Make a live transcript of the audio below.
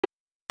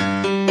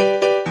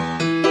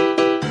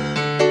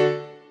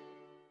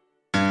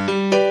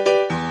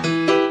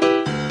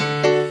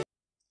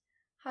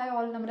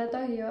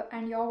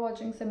and you're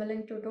watching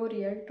Simulink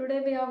tutorial.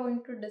 Today we are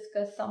going to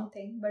discuss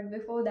something, but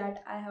before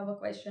that I have a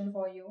question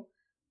for you.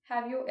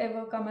 Have you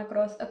ever come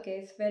across a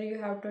case where you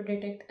have to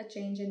detect a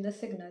change in the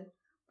signal?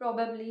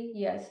 Probably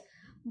yes,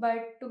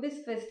 but to be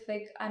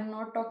specific, I'm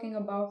not talking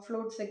about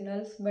float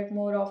signals but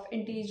more of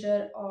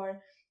integer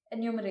or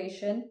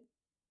enumeration,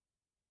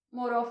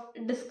 more of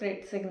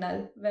discrete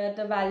signal where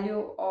the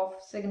value of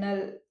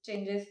signal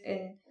changes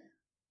in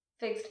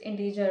fixed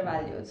integer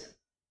values.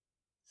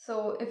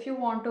 So if you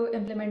want to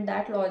implement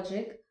that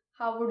logic,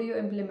 how would you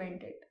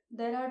implement it?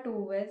 There are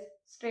two ways,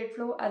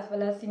 stateflow as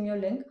well as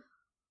Simulink.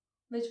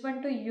 Which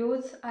one to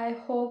use? I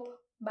hope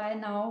by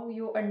now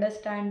you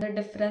understand the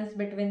difference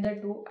between the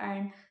two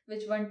and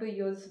which one to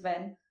use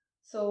when.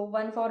 So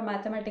one for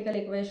mathematical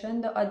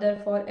equation, the other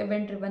for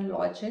event driven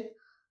logic.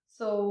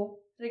 So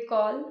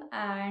recall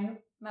and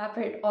map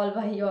it all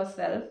by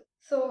yourself.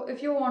 So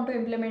if you want to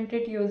implement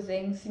it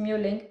using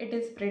Simulink, it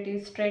is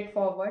pretty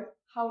straightforward.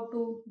 How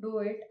to do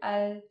it,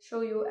 I'll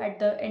show you at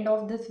the end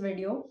of this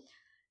video.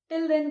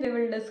 Till then, we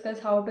will discuss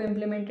how to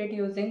implement it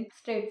using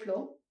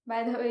stateflow.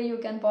 By the way, you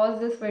can pause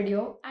this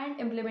video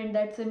and implement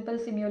that simple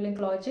Simulink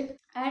logic.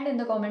 And in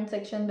the comment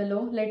section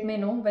below, let me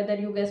know whether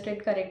you guessed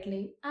it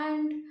correctly.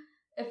 And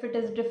if it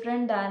is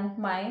different than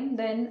mine,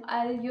 then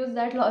I'll use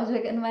that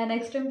logic in my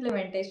next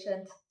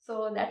implementations.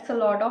 So that's a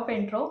lot of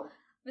intro.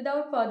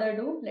 Without further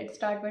ado, let's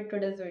start with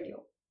today's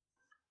video.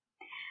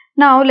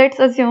 Now let's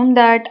assume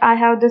that I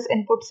have this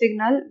input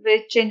signal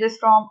which changes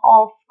from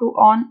off to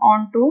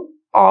on to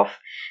off,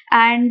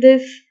 and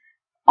this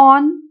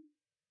on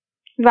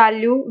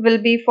value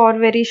will be for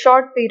very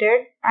short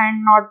period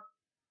and not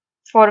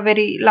for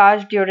very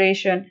large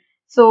duration.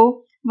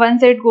 So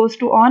once it goes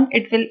to on,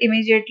 it will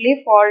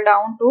immediately fall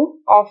down to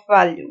off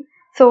value.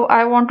 So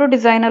I want to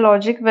design a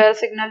logic where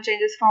signal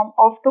changes from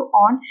off to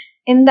on.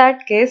 In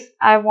that case,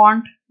 I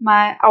want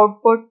my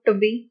output to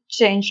be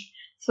changed.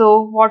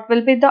 So what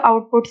will be the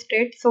output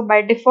state? So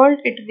by default,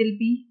 it will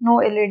be no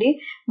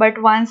LED,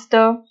 but once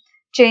the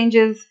change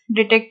is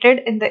detected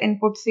in the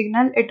input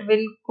signal, it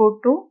will go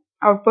to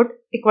output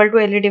equal to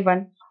LED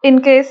 1.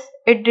 In case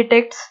it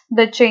detects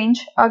the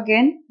change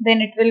again,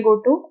 then it will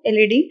go to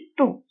LED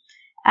 2.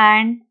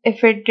 And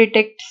if it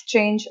detects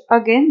change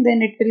again,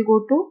 then it will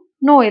go to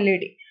no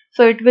LED.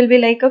 So it will be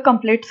like a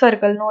complete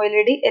circle, no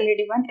LED,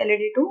 LED 1,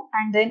 LED 2,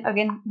 and then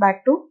again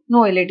back to no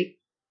LED,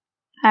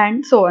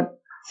 and so on.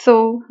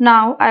 So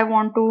now I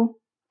want to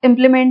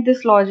implement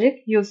this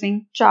logic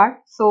using chart.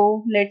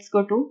 So let's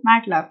go to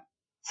MATLAB.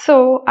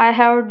 So I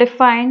have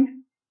defined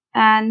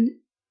an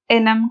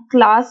enum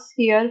class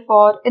here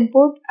for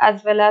input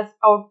as well as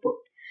output.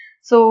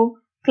 So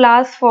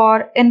class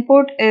for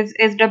input is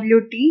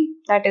SWT,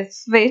 that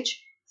is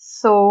switch.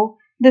 So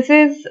this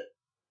is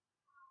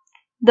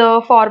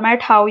the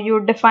format how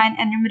you define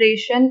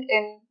enumeration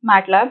in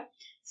MATLAB.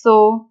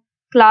 So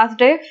class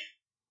def,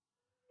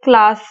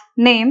 class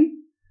name,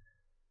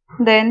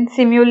 then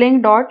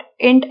Simulink dot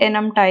int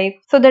enum type.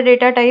 So the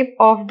data type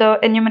of the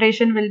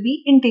enumeration will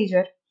be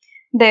integer.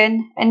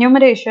 Then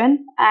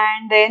enumeration,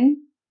 and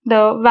then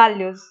the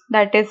values,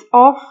 that is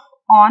off,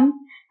 on,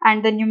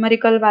 and the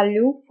numerical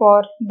value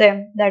for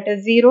them, that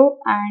is 0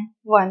 and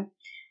 1.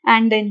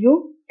 And then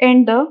you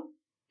end the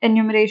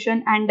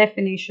enumeration and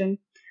definition.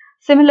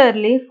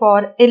 Similarly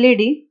for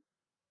LED,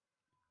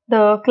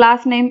 the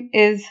class name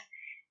is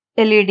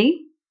LED,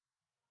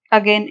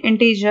 again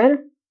integer,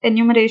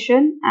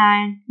 enumeration,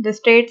 and the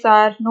states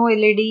are no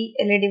LED,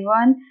 LED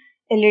 1,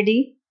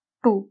 LED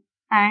 2,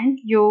 and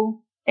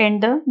you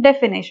end the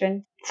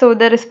definition. So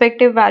the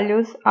respective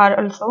values are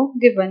also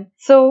given.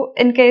 So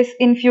in case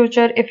in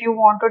future if you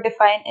want to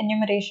define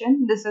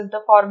enumeration, this is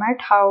the format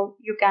how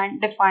you can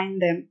define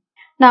them.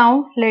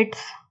 Now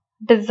let's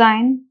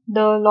design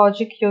the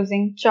logic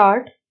using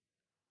chart.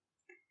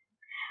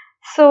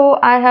 So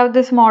I have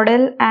this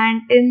model,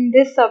 and in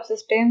this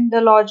subsystem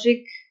the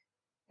logic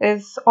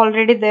is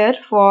already there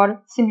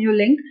for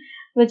Simulink,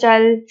 which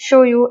I'll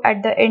show you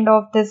at the end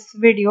of this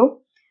video.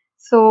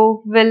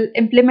 So we'll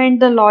implement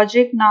the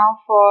logic now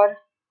for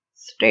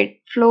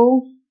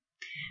stateflow.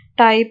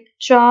 Type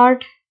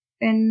chart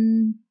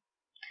in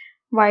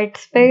white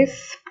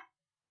space,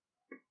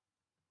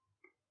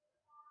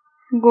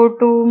 go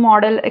to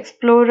model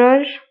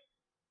explorer,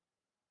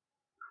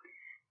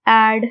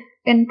 add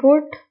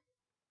input,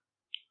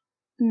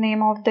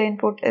 name of the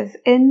input is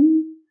in,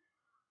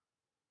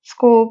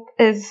 scope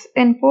is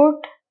input,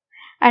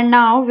 and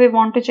now we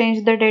want to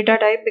change the data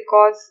type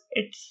because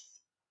it's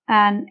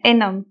an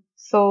enum.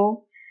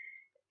 So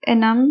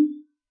enum,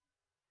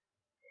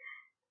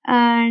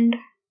 and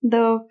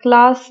the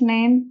class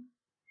name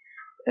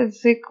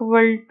is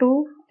equal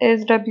to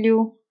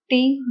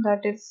SWT,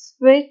 that is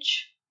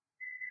switch.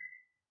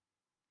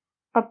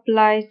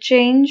 Apply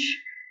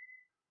change,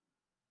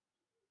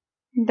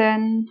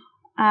 then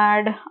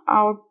add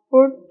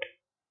output,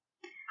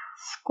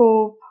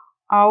 scope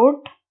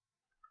out,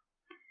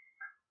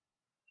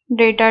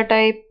 data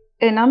type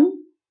enum,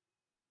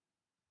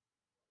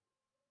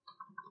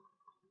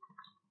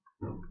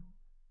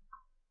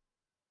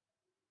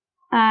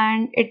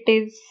 and it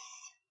is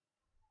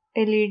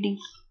LED.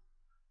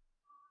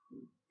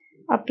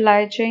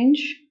 Apply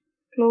change,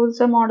 close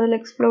the model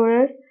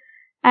explorer,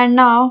 and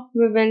now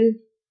we will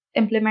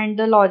implement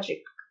the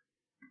logic.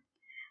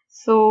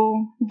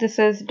 So this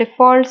is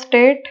default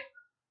state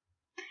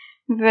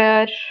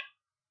where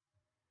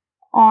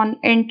on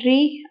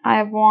entry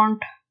I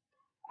want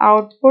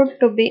output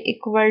to be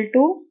equal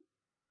to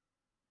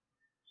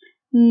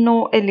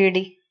no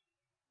LED.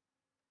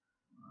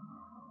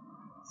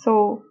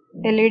 So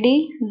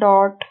LED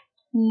dot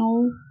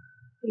no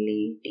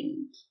LED.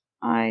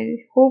 I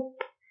hope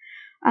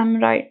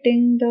I'm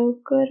writing the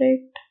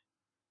correct.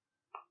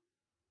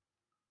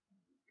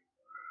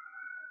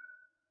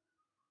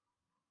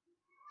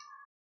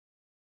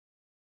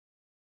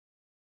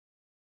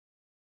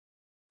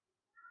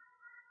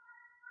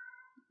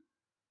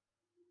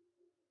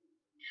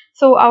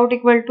 So out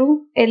equal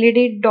to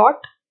LED dot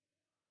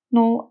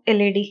no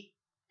LED.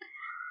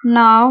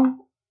 Now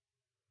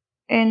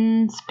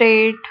in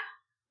state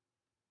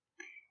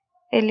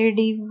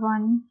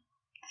LED1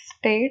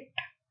 state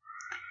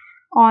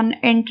on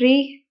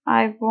entry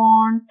I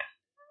want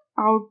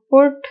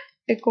output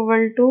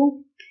equal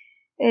to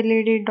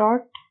LED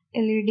dot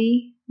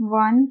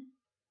LED1,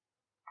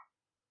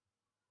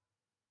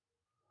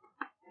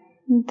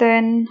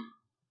 then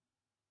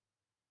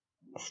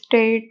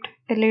state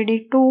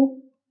LED2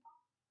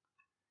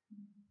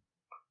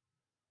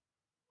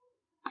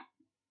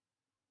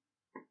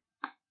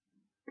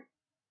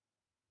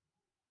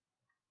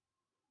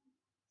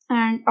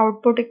 and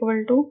output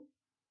equal to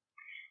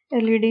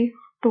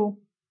LED2.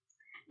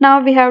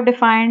 Now we have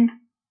defined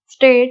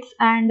states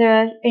and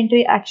their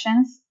entry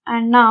actions,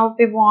 and now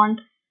we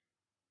want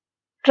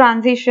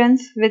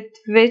transitions with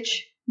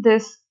which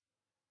this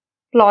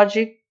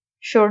logic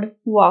should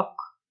work.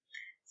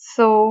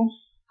 So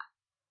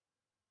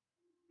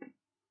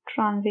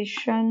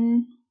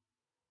transition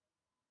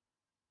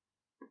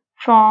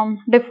from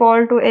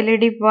default to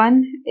LED1,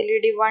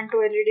 LED1 to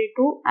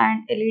LED2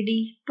 and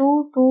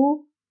LED2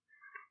 to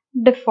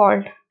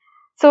default.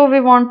 So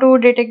we want to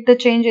detect the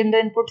change in the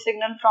input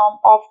signal from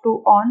off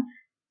to on.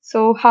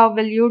 So how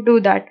will you do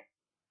that?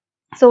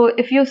 So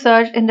if you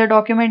search in the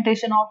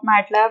documentation of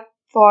MATLAB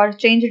for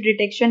change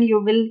detection,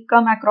 you will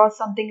come across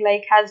something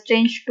like has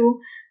changed to,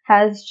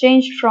 has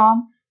changed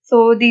from.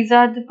 So these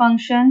are the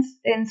functions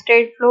in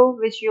stateflow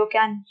which you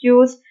can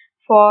use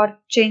for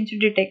change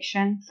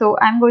detection. So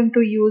I'm going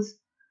to use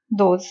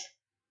those.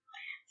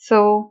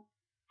 So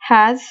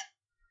has,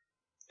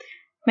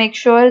 make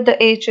sure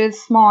the h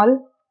is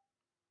small,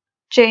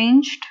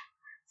 changed,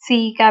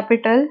 C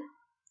capital,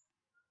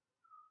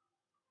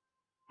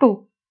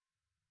 2,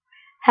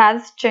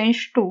 has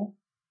changed to,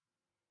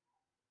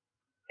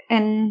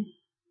 in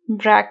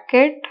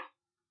bracket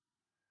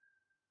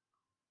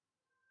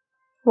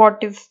what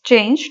is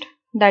changed,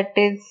 that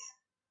is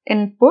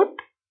input,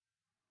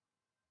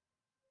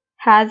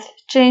 has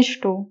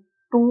changed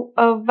to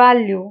a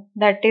value,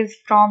 that is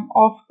from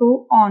off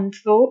to on,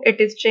 so it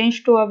is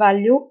changed to a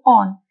value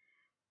on.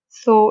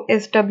 So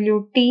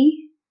SWT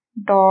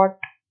dot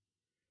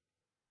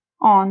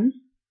on,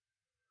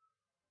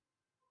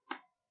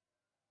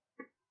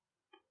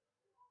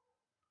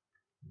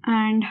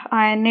 and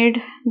I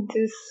need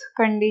this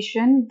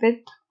condition with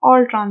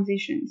all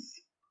transitions.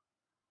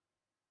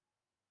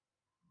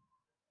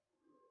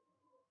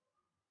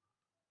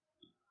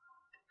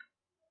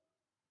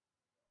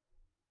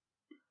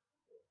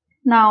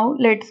 Now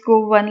let's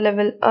go one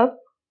level up.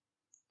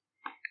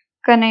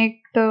 Connect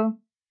the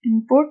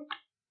input,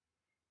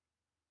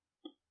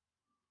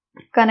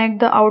 connect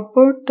the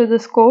output to the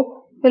scope.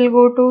 We'll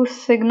go to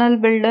signal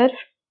builder,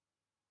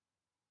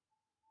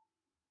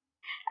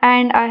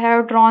 and I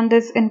have drawn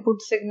this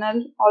input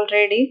signal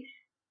already,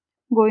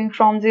 going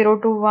from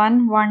 0 to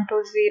 1, 1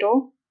 to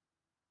 0.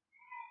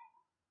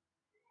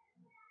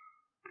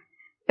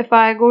 If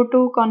I go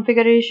to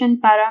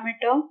configuration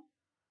parameter,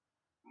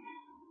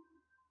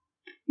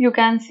 you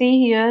can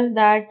see here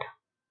that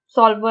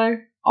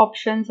solver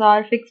options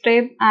are fixed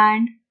step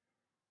and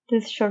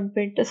this should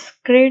be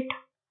discrete.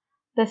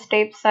 The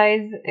step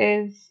size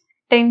is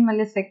 10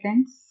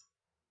 milliseconds.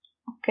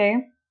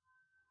 Okay.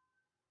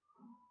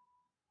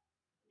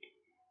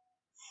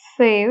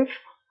 Save.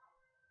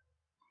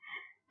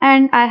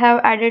 And I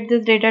have added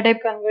this data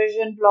type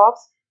conversion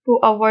blocks to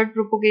avoid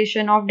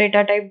propagation of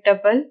data type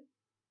double.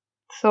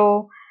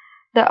 So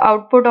the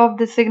output of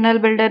the signal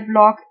builder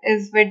block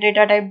is with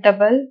data type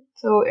double,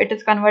 so it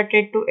is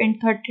converted to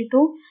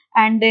int32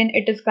 and then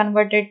it is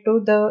converted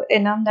to the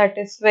enum, that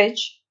is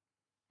switch,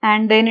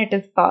 and then it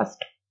is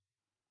passed.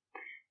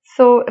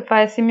 So if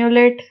I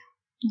simulate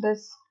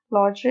this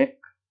logic,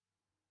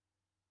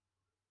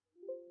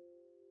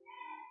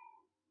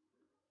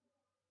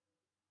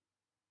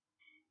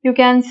 you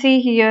can see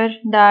here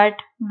that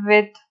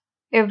with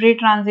every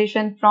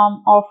transition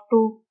from off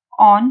to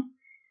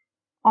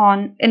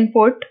on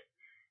input,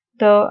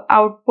 the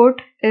output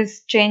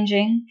is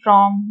changing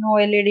from no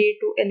LED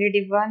to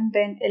LED1,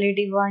 then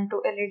LED1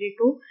 to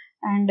LED2,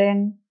 and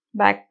then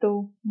back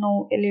to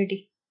no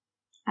LED,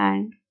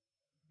 and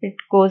it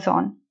goes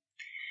on.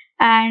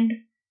 And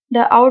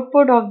the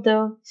output of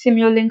the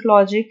Simulink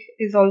logic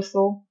is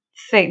also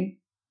same.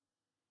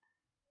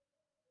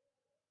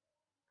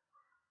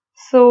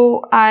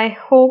 So I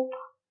hope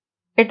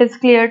it is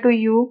clear to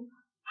you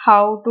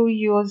how to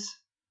use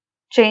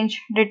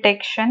change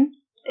detection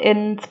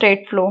in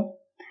stateflow.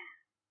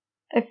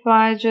 If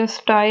I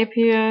just type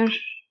here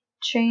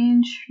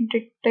change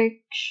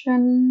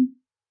detection,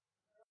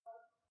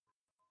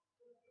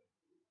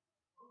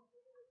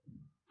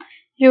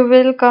 you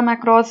will come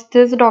across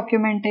this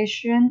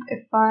documentation.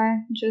 If I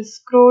just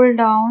scroll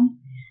down,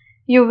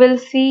 you will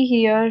see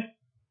here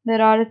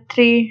there are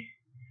three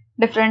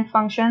different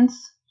functions: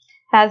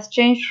 has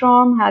changed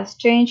from, has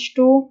changed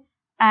to,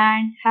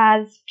 and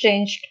has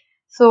changed.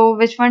 So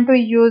which one to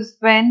use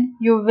when,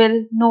 you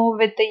will know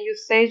with the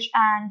usage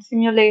and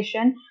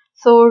simulation.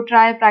 So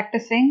try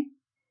practicing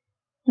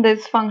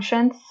these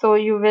functions so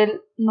you will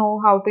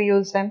know how to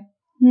use them.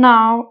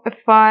 Now if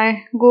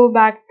I go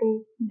back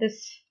to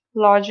this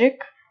logic,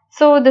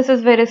 so this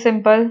is very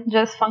simple,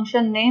 just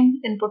function name,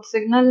 input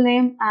signal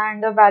name,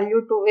 and the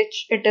value to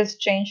which it is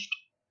changed.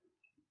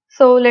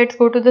 So let's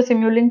go to the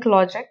Simulink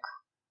logic.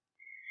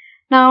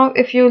 Now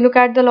if you look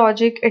at the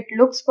logic, it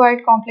looks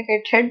quite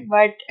complicated,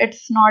 but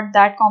it's not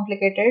that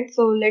complicated.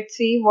 So let's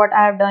see what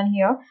I have done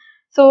here.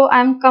 So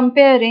I'm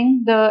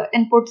comparing the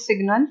input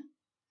signal.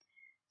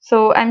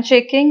 So I'm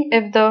checking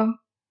if the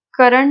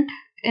current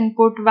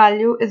input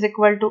value is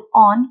equal to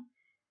on,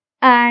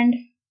 and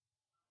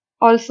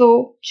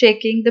also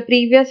checking the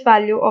previous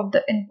value of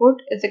the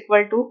input is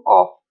equal to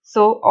off.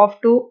 So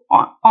off to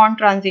on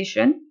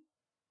transition,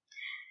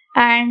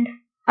 and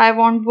I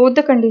want both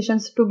the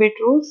conditions to be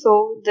true.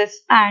 So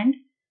this and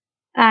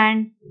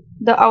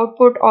the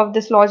output of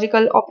this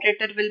logical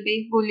operator will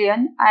be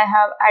Boolean. I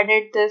have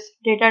added this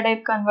data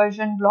type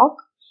conversion block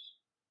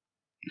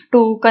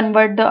to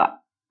convert the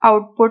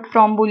output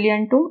from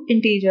Boolean to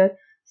integer.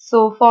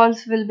 So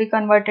false will be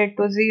converted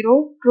to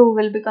 0, true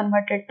will be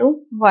converted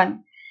to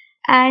 1.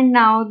 And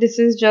now this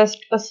is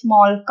just a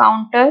small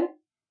counter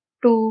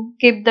to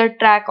keep the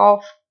track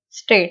of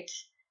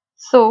states.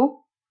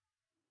 So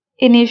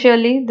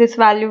initially this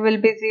value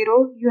will be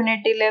 0, unit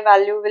delay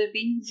value will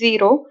be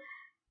 0.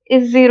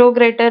 Is 0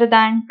 greater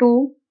than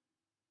 2?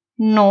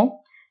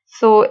 No.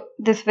 So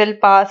this will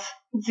pass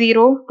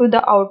 0 to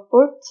the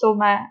output. So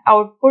my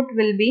output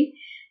will be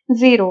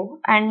 0.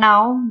 And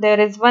now there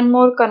is one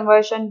more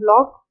conversion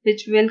block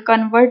which will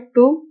convert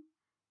to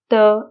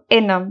the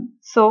enum.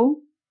 So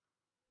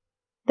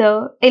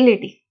the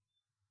LED.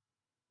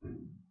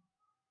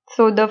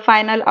 So the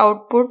final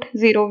output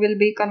 0 will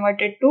be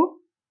converted to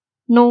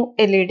no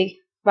LED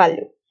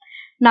value.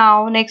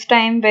 Now next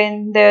time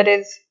when there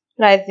is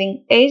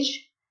rising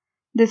edge,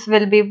 this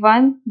will be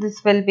 1,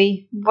 this will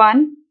be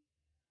 1,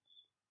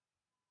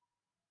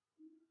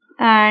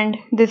 and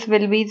this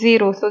will be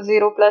 0. So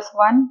 0 plus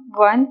 1,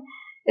 1.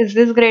 Is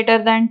this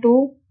greater than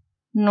 2?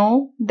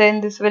 No.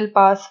 Then this will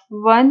pass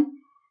 1,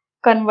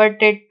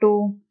 converted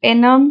to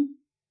enum.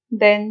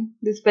 Then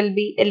this will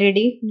be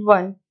LED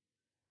 1.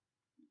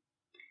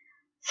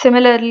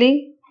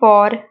 Similarly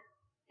for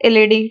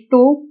LED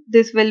 2,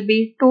 this will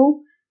be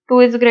 2. 2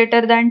 is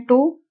greater than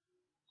 2?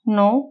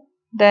 No.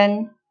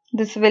 Then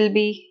this will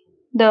be,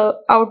 the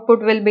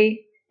output will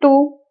be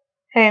 2.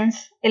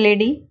 Hence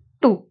LED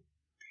 2.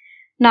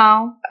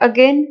 Now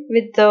again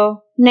with the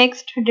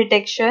next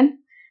detection,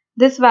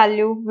 this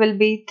value will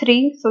be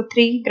 3. So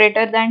 3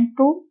 greater than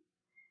 2?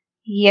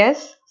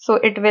 Yes. So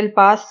it will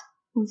pass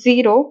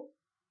 0,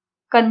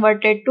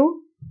 converted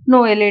to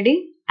no LED,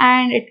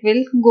 and it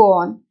will go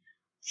on.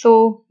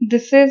 So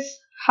this is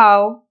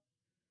how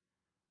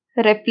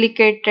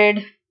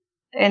replicated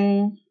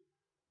in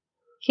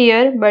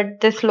here, but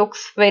this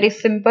looks very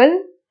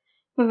simple,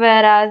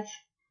 whereas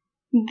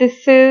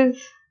this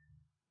is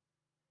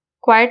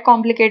quite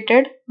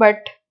complicated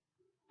but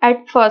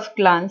at first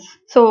glance.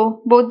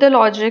 So both the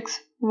logics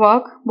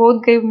work,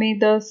 both give me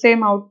the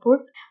same output.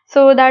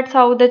 So that's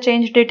how the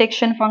change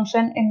detection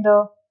function in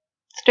the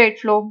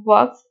stateflow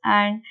works,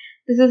 and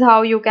this is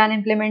how you can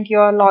implement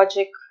your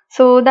logic.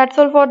 So that's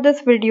all for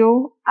this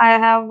video. I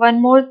have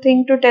one more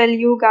thing to tell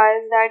you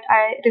guys, that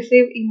I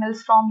receive emails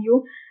from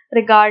you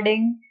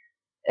regarding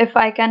if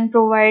I can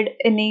provide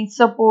any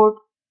support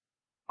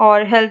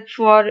or help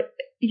for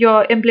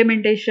your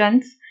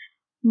implementations,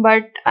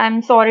 but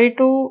I'm sorry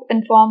to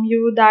inform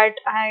you that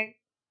I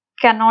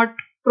cannot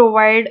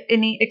provide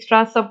any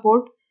extra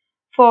support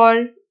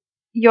for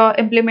your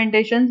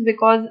implementations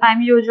because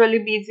I'm usually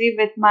busy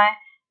with my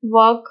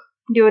work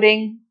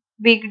during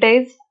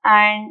weekdays,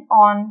 and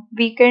on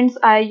weekends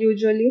I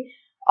usually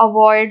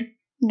avoid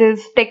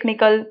these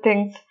technical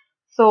things.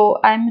 So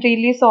I'm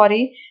really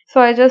sorry. So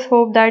I just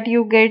hope that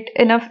you get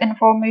enough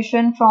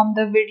information from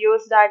the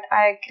videos that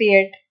I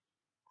create.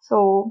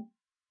 So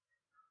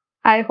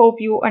I hope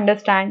you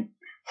understand.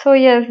 So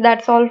yes,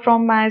 that's all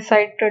from my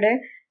side today.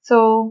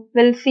 So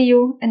we'll see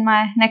you in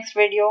my next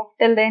video.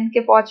 Till then,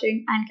 keep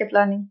watching and keep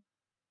learning.